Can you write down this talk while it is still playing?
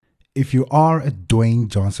If you are a Dwayne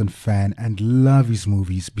Johnson fan and love his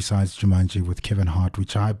movies, besides Jumanji with Kevin Hart,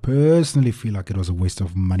 which I personally feel like it was a waste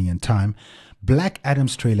of money and time, Black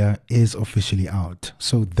Adam's trailer is officially out.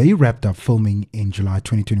 So they wrapped up filming in July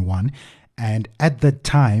 2021 and at that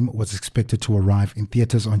time was expected to arrive in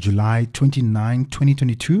theaters on July 29,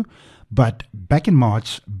 2022. But back in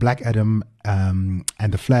March, Black Adam and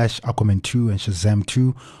The Flash, Aquaman 2, and Shazam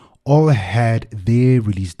 2 all had their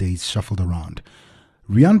release dates shuffled around.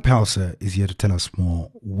 Rian Pelser is here to tell us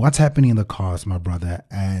more. What's happening in the cars, my brother,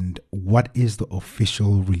 and what is the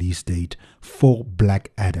official release date for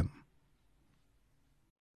Black Adam?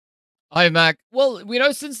 Hi, Mac. Well, we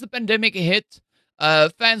know since the pandemic hit,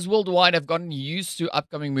 fans worldwide have gotten used to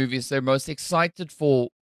upcoming movies they're most excited for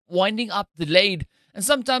winding up delayed and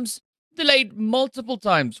sometimes delayed multiple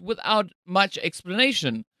times without much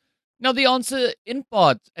explanation. Now, the answer, in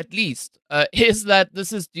part at least, is that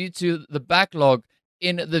this is due to the backlog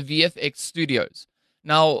in the VFX studios.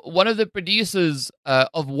 Now, one of the producers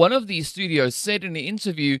of one of these studios said in an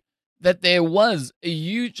interview that there was a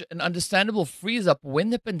huge and understandable freeze up when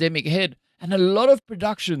the pandemic hit, and a lot of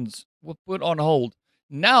productions were put on hold.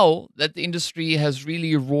 Now that the industry has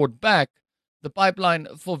really roared back, the pipeline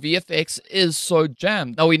for VFX is so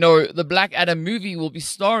jammed. Now we know the Black Adam movie will be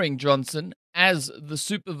starring Johnson as the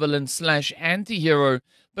supervillain slash anti-hero,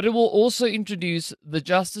 but it will also introduce the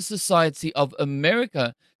Justice Society of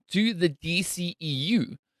America to the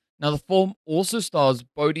DCEU. Now the film also stars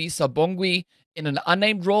Bodhi Sabongwe in an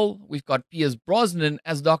unnamed role. We've got Piers Brosnan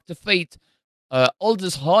as Dr. Fate,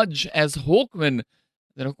 Aldous Hodge as Hawkman.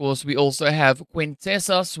 Then, of course, we also have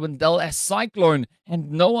Quintessa Swindell as Cyclone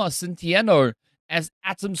and Noah Centineo as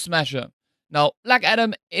Atom Smasher. Now, Black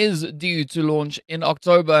Adam is due to launch in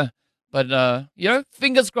October, but,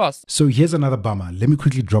 fingers crossed. So here's another bummer. Let me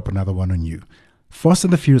quickly drop another one on you. Fast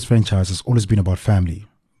and the Furious franchise has always been about family,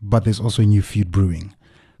 but there's also a new feud brewing.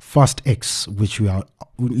 Fast X, which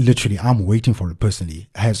I'm waiting for it personally,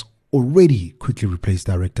 has already quickly replaced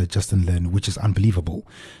director Justin Lin, which is unbelievable.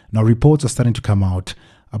 Now, reports are starting to come out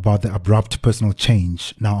about the abrupt personal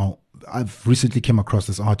change. Now, I've recently came across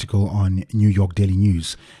this article on New York Daily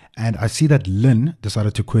News, and I see that Lin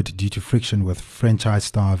decided to quit due to friction with franchise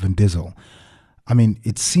star Vin Diesel. I mean,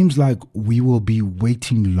 it seems like we will be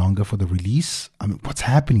waiting longer for the release. I mean, what's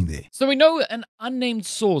happening there? So we know an unnamed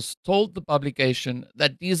source told the publication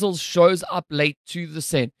that Diesel shows up late to the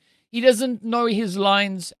set. He doesn't know his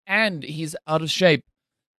lines and he's out of shape.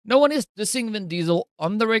 No one is dissing Vin Diesel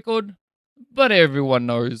on the record, but everyone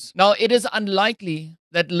knows. Now, it is unlikely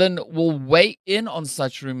that Lin will weigh in on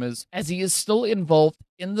such rumors as he is still involved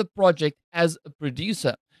in the project as a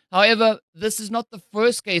producer. However, this is not the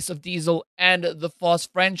first case of Diesel and the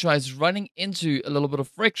Fast franchise running into a little bit of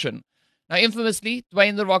friction. Now, infamously,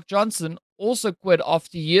 Dwayne "The Rock" Johnson also quit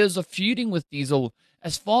after years of feuding with Diesel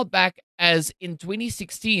as far back as in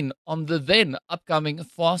 2016 on the then upcoming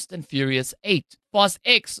Fast and Furious 8. Fast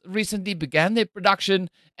X recently began their production,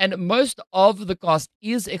 and most of the cast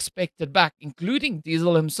is expected back, including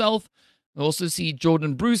Diesel himself. We also see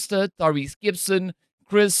Jordan Brewster, Tyrese Gibson,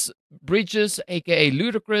 Chris Bridges, aka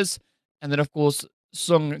Ludacris, and then, of course,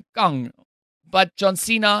 Sung Kang. But John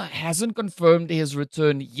Cena hasn't confirmed his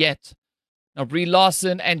return yet. Now, Brie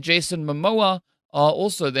Larson and Jason Momoa are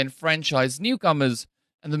also then franchise newcomers,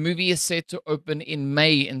 and the movie is set to open in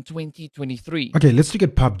May in 2023. Okay, let's look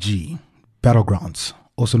at PUBG, Battlegrounds,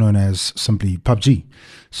 also known as simply PUBG.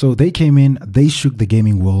 So they came in, they shook the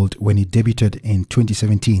gaming world when it debuted in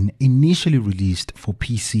 2017, initially released for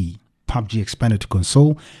PC. PUBG expanded to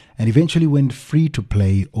console and eventually went free to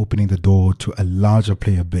play, opening the door to a larger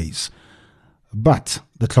player base. But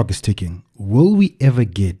the clock is ticking. Will we ever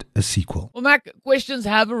get a sequel? Well, Mac, questions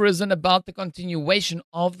have arisen about the continuation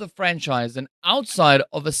of the franchise, and outside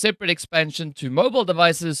of a separate expansion to mobile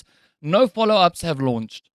devices, no follow-ups have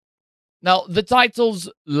launched. Now, the title's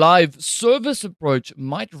live service approach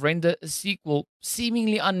might render a sequel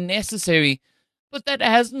seemingly unnecessary, but that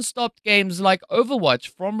hasn't stopped games like Overwatch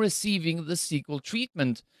from receiving the sequel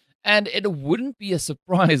treatment, and it wouldn't be a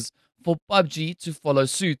surprise for PUBG to follow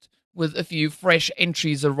suit, with a few fresh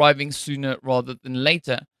entries arriving sooner rather than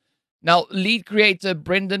later. Now, lead creator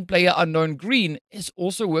Brendan Player Unknown Green is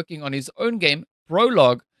also working on his own game,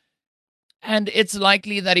 Prologue, and it's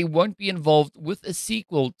likely that he won't be involved with a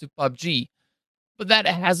sequel to PUBG. But that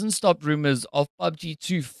hasn't stopped rumors of PUBG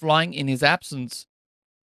 2 flying in his absence.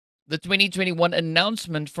 The 2021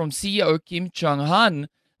 announcement from CEO Kim Chung-han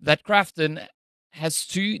that Krafton has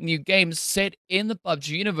 2 new games set in the PUBG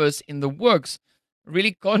universe in the works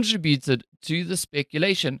really contributed to the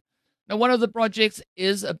speculation. Now, one of the projects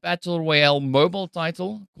is a Battle Royale mobile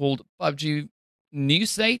title called PUBG New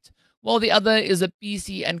State, while the other is a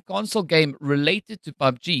PC and console game related to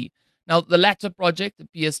PUBG. Now, the latter project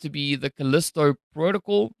appears to be the Callisto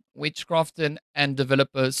Protocol, which Crofton and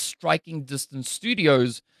developer Striking Distance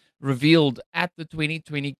Studios revealed at the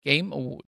 2020 Game Awards.